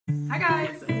Hi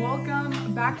guys,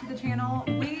 welcome back to the channel.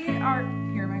 We are,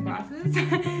 here are my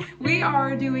glasses. We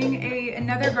are doing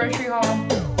another grocery haul.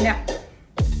 Now,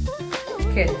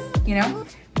 kids, you know?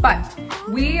 But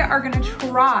we are gonna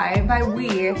try, by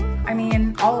we, I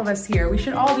mean all of us here, we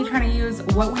should all be trying to use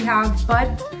what we have,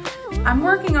 but I'm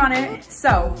working on it.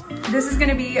 So this is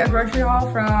gonna be a grocery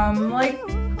haul from like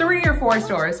 3 or 4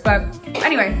 stores. But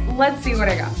anyway, let's see what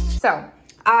I got. So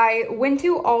I went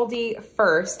to Aldi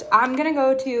first. I'm gonna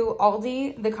go to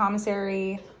Aldi, the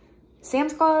Commissary,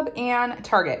 Sam's Club, and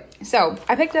Target. So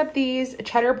I picked up these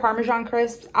cheddar Parmesan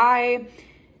crisps.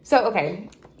 Okay,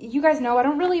 you guys know I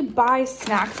don't really buy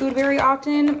snack food very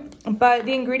often, but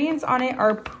the ingredients on it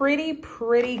are pretty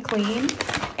clean.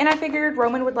 And I figured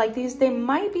Roman would like these. They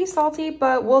might be salty,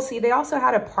 but we'll see. They also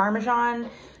had a Parmesan,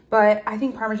 but I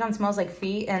think Parmesan smells like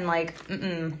feet and like,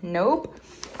 nope.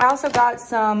 I also got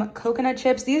some coconut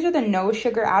chips. These are the no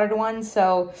sugar added ones,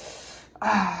 so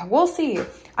we'll see.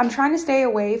 I'm trying to stay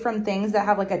away from things that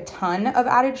have like a ton of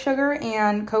added sugar,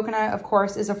 and coconut, of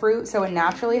course, is a fruit, so it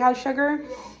naturally has sugar.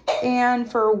 And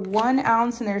for 1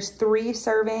 ounce, and there's 3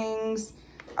 servings.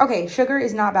 Okay, sugar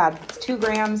is not bad. It's 2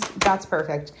 grams, that's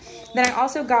perfect. Then I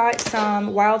also got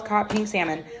some wild caught pink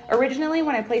salmon. Originally,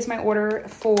 when I placed my order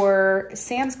for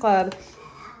Sam's Club,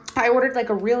 I ordered like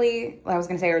a really, I was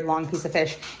gonna say a long piece of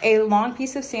fish, a long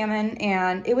piece of salmon,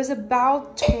 and it was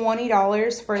about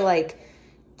 $20 for like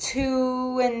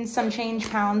 2 and some change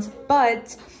pounds,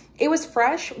 but it was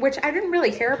fresh, which I didn't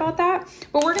really care about that,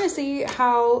 but we're gonna see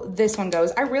how this one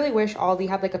goes. I really wish Aldi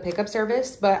had like a pickup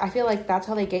service, but I feel like that's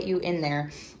how they get you in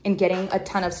there and getting a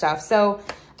ton of stuff. So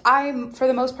I, for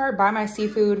the most part, buy my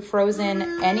seafood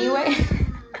frozen anyway.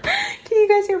 Can you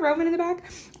guys hear Roman in the back?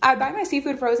 I buy my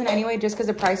seafood frozen anyway just because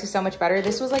the price is so much better.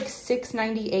 This was like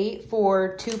 $6.98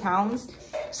 for 2 pounds.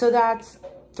 So that's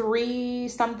 3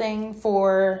 something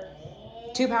for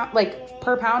 2 pounds, like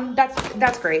per pound.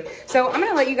 That's great. So I'm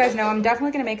gonna let you guys know, I'm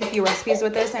definitely gonna make a few recipes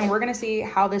with this, and we're gonna see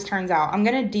how this turns out. I'm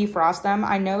gonna defrost them.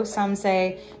 I know some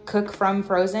say cook from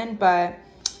frozen, but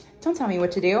don't tell me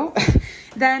what to do.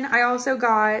 Then I also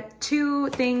got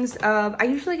 2 things of, I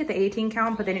usually get the 18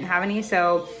 count, but they didn't have any.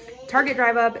 So Target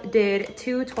Drive Up did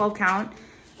 2 12 count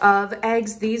of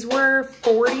eggs. These were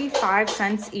 45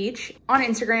 cents each. On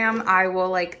Instagram, I will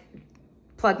like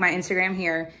plug my Instagram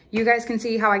here. You guys can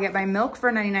see how I get my milk for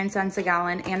 99 cents a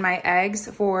gallon and my eggs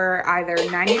for either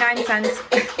 99 cents,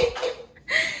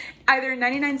 either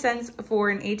 99 cents for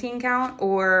an 18 count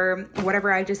or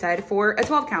whatever I just said for a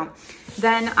 12 count.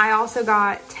 Then I also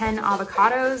got 10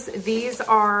 avocados. These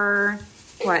are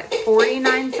what,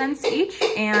 49 cents each,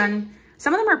 and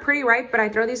some of them are pretty ripe, but I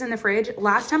throw these in the fridge.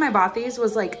 Last time I bought these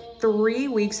was like 3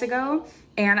 weeks ago,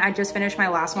 and I just finished my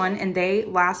last one, and they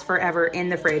last forever in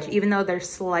the fridge, even though they're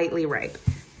slightly ripe.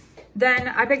 Then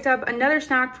I picked up another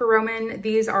snack for Roman.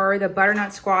 These are the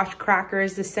butternut squash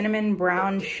crackers, the cinnamon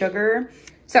brown sugar.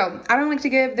 So I don't like to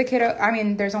give the kiddo, I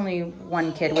mean, there's only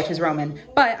one kid, which is Roman,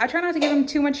 but I try not to give him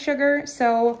too much sugar.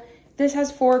 So this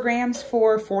has 4 grams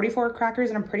for 44 crackers,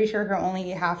 and I'm pretty sure he'll only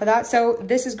eat half of that. So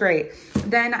this is great.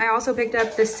 Then I also picked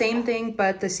up the same thing,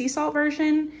 but the sea salt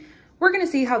version. We're gonna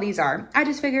see how these are. I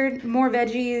just figured more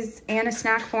veggies and a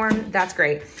snack form, that's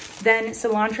great. Then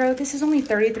cilantro, this is only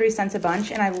 33 cents a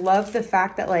bunch, and I love the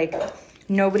fact that like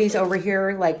nobody's over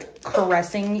here like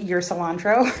caressing your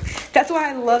cilantro. That's why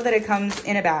I love that it comes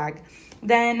in a bag.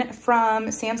 Then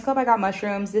from Sam's Club, I got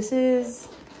mushrooms. This is,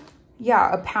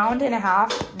 yeah, £1.5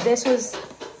 pounds. This was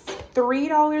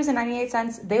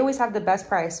 $3.98. They always have the best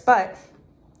price, but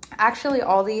actually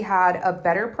Aldi had a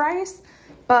better price,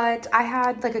 but I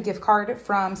had like a gift card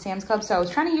from Sam's Club, so I was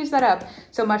trying to use that up.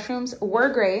 So mushrooms were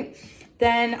great.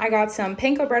 Then I got some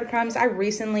panko breadcrumbs. I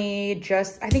recently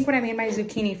just, I think when I made my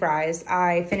zucchini fries,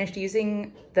 I finished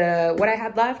using what I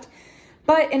had left.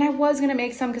 And I was gonna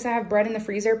make some because I have bread in the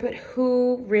freezer, but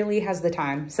who really has the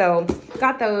time? So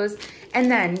got those.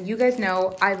 And then you guys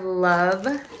know I love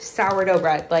sourdough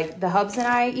bread. Like the hubs and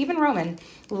I, even Roman,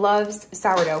 loves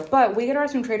sourdough. But we get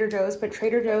ours from Trader Joe's, but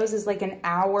Trader Joe's is like an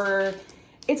hour.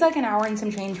 It's like an hour and some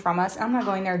change from us. I'm not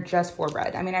going there just for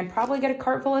bread. I mean, I'd probably get a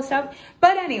cart full of stuff,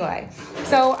 but anyway.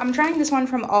 So I'm trying this one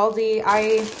from Aldi.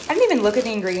 I didn't even look at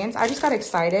the ingredients. I just got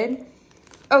excited.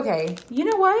 Okay, you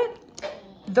know what?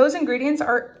 Those ingredients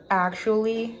are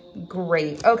actually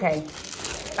great. Okay,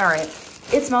 all right.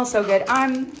 It smells so good.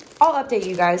 I'll update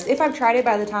you guys. If I've tried it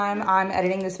by the time I'm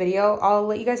editing this video, I'll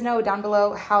let you guys know down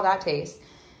below how that tastes.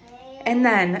 And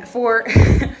then for,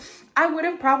 I would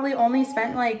have probably only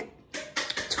spent like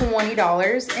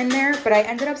 $20 in there, but I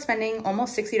ended up spending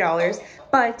almost $60.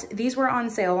 But these were on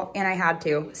sale and I had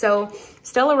to. So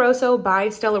Stella Rosa by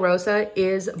Stella Rosa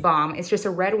is bomb. It's just a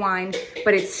red wine,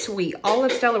 but it's sweet. All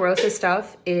of Stella Rosa's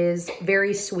stuff is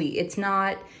very sweet. It's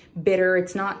not bitter,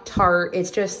 it's not tart.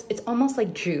 It's almost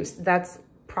like juice. That's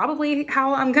probably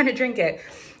how I'm gonna drink it.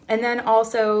 And then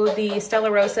also the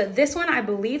Stella Rosa. This one, I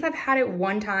believe I've had it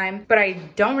one time, but I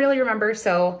don't really remember.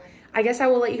 So I guess I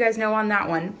will let you guys know on that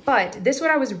one. But this one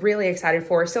I was really excited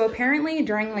for. So apparently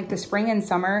during like the spring and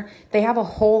summer, they have a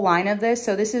whole line of this.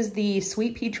 So this is the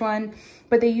sweet peach one,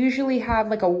 but they usually have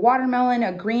like a watermelon,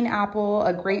 a green apple,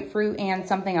 a grapefruit, and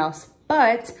something else.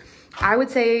 But I would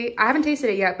say, I haven't tasted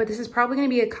it yet, but this is probably gonna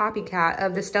be a copycat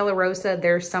of the Stella Rosa,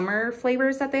 their summer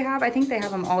flavors that they have. I think they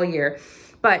have them all year.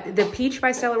 But the peach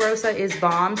by Stella Rosa is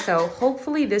bomb. So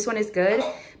hopefully this one is good,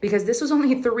 because this was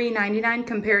only $3.99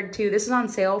 compared to, this is on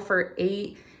sale for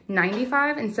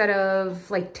 $8.95 instead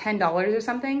of like $10 or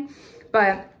something.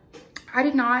 But I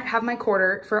did not have my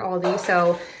quarter for Aldi,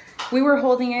 so we were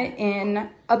holding it in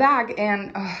a bag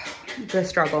and the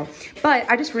struggle. But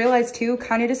I just realized too,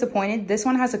 kind of disappointed, this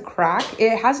one has a crack.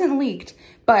 It hasn't leaked,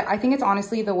 but I think it's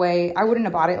honestly the way, I wouldn't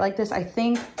have bought it like this. I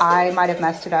think I might have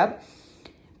messed it up.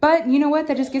 But you know what?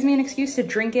 That just gives me an excuse to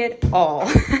drink it all.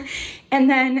 And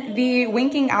then the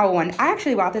Winking Owl one. I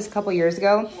actually bought this a couple years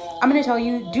ago. I'm going to tell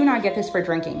you, do not get this for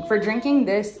drinking. For drinking,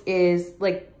 this is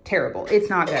like terrible. It's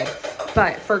not good.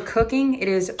 But for cooking, it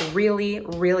is really,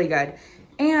 really good.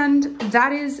 And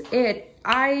that is it.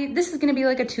 This is going to be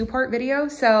like a 2-part video.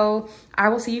 So I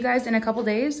will see you guys in a couple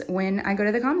days when I go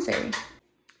to the commissary.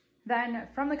 Then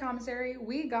from the commissary,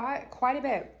 we got quite a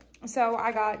bit. So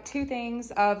I got 2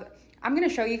 things of, I'm going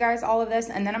to show you guys all of this,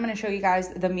 and then I'm going to show you guys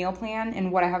the meal plan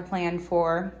and what I have planned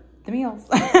for the meals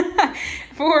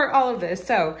for all of this.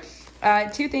 So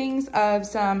 2 things of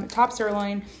some top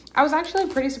sirloin. I was actually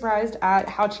pretty surprised at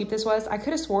how cheap this was. I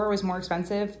could have swore it was more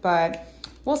expensive, but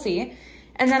we'll see.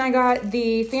 And then I got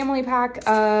the family pack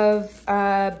of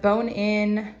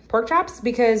bone-in pork chops,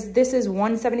 because this is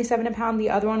 $1.77 a pound. The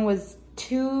other one was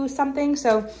 $2 something.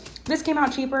 So this came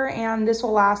out cheaper, and this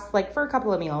will last like for a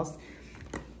couple of meals.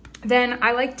 Then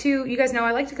I like to, you guys know,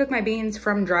 I like to cook my beans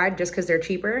from dried just because they're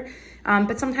cheaper.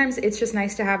 But sometimes it's just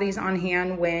nice to have these on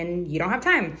hand when you don't have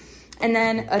time. And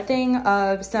then a thing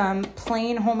of some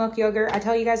plain whole milk yogurt. I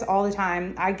tell you guys all the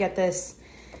time, I get this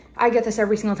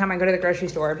every single time I go to the grocery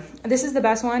store. This is the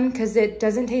best one because it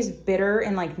doesn't taste bitter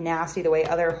and like nasty the way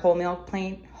other whole milk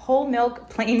plain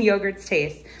yogurts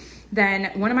taste.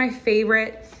 Then one of my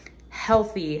favorite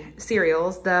healthy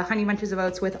cereals, the Honey Bunches of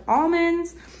Oats with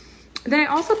almonds. Then I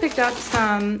also picked up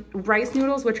some rice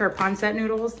noodles, which are pancetta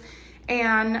noodles.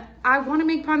 And I want to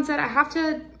make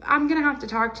pancetta. I'm going to have to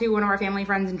talk to one of our family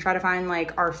friends and try to find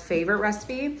like our favorite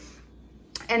recipe.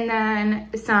 And then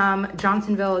some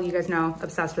Johnsonville, you guys know,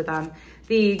 obsessed with them.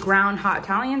 The ground hot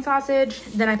Italian sausage.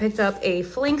 Then I picked up a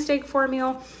flank steak for a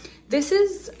meal. This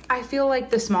is, I feel like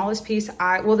the smallest piece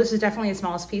well, this is definitely the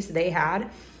smallest piece they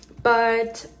had,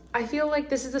 but I feel like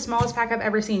this is the smallest pack I've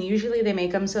ever seen. Usually they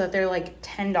make them so that they're like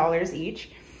 $10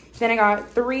 each. Then I got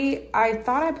 3, I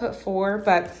thought I put 4,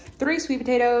 but 3 sweet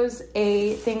potatoes,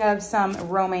 a thing of some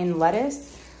romaine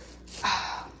lettuce.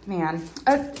 Oh, man.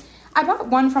 I bought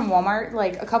one from Walmart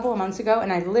like a couple of months ago,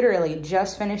 and I literally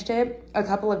just finished it a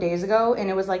couple of days ago, and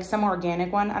it was like some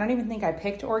organic one. I don't even think I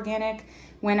picked organic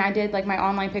when I did like my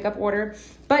online pickup order,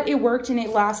 but it worked and it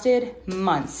lasted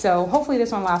months. So hopefully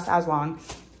this one lasts as long.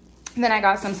 And then I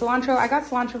got some cilantro. I got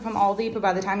cilantro from Aldi, but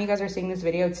by the time you guys are seeing this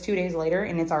video, it's 2 days later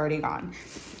and it's already gone.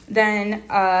 Then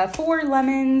 4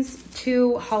 lemons,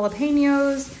 2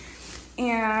 jalapenos,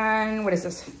 and what is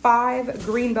this? 5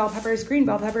 green bell peppers. Green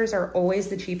bell peppers are always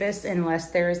the cheapest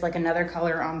unless there's like another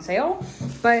color on sale,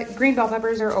 but green bell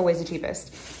peppers are always the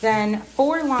cheapest. Then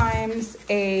 4 limes,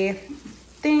 a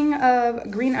thing of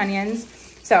green onions.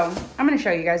 So I'm gonna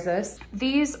show you guys this.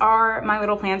 These are my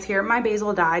little plants here. My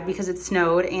basil died because it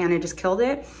snowed and it just killed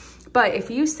it. But if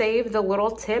you save the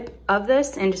little tip of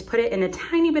this and just put it in a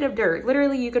tiny bit of dirt,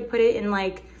 literally you could put it in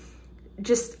like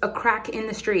just a crack in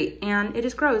the street and it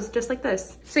just grows just like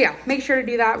this. So yeah, make sure to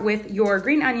do that with your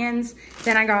green onions.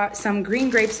 Then I got some green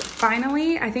grapes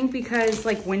finally. I think because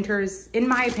like winter's, in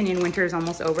my opinion, winter is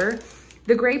almost over.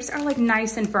 The grapes are like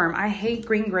nice and firm. I hate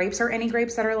green grapes or any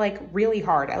grapes that are like really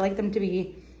hard. I like them to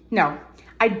be, no,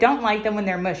 I don't like them when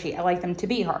they're mushy. I like them to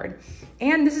be hard.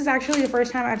 And this is actually the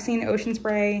first time I've seen Ocean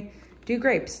Spray do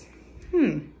grapes.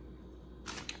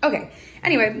 Okay,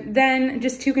 anyway, then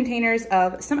just 2 containers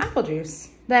of some apple juice.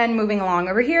 Then moving along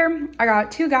over here, I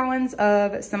got 2 gallons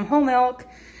of some whole milk,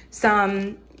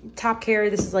 some Top Care,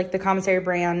 this is like the Commissary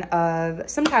brand of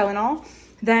some Tylenol,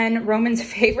 Then Roman's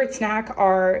favorite snack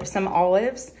are some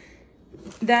olives.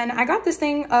 Then I got this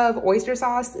thing of oyster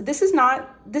sauce. This is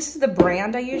the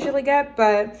brand I usually get,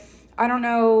 but I don't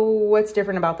know what's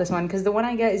different about this one because the one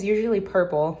I get is usually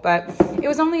purple, but it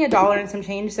was only $1 and some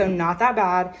change, so not that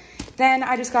bad. Then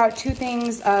I just got 2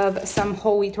 things of some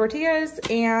whole wheat tortillas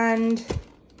and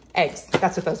eggs.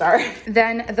 That's what those are.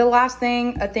 Then the last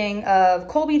thing, a thing of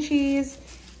Colby cheese,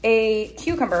 a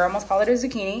cucumber, I almost call it a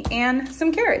zucchini, and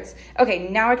some carrots. Okay,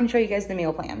 now I can show you guys the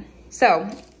meal plan. So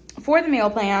for the meal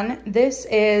plan, this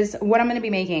is what I'm gonna be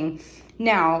making.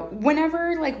 Now,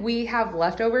 whenever like we have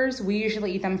leftovers, we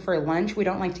usually eat them for lunch. We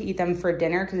don't like to eat them for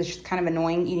dinner because it's just kind of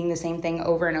annoying eating the same thing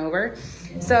over and over.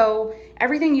 So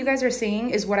everything you guys are seeing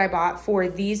is what I bought for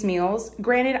these meals.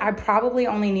 Granted, I probably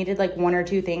only needed like 1 or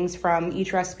 2 things from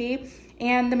each recipe,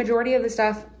 and the majority of the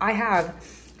stuff I have.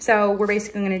 So we're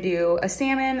basically gonna do a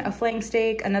salmon, a flank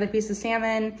steak, another piece of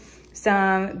salmon,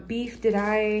 some beef.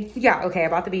 Yeah, okay, I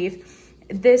bought the beef.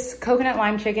 This coconut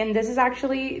lime chicken, this is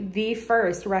actually the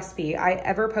first recipe I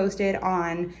ever posted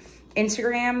on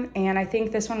Instagram. And I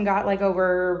think this one got like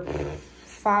over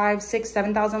 5, 6,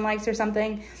 7,000 likes or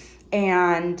something.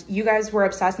 And you guys were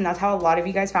obsessed, and that's how a lot of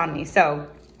you guys found me. So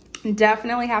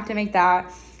definitely have to make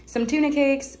that. Some tuna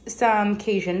cakes, some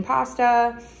Cajun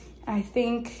pasta. I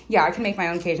think, yeah, I can make my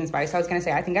own Cajun spice. I was gonna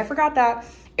say, I think I forgot that.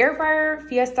 Air fryer,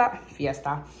 fiesta.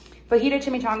 Fajita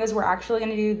chimichangas, we're actually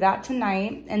gonna do that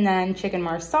tonight. And then chicken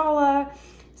marsala.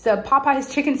 So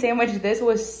Popeye's chicken sandwich, this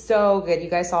was so good. You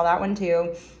guys saw that one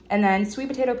too. And then sweet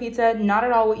potato pizza, not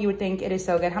at all what you would think. It is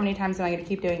so good. How many times am I gonna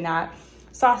keep doing that?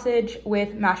 Sausage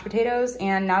with mashed potatoes.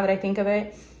 And now that I think of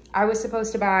it, I was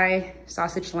supposed to buy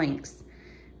sausage links,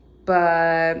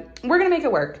 but we're gonna make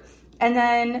it work. And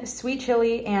then sweet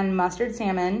chili and mustard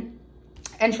salmon,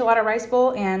 enchilada rice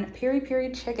bowl, and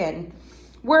piri-piri chicken.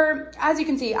 As you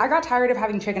can see, I got tired of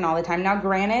having chicken all the time. Now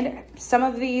granted, some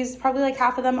of these, probably like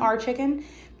half of them are chicken,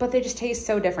 but they just taste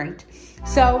so different.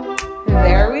 So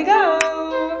there we go.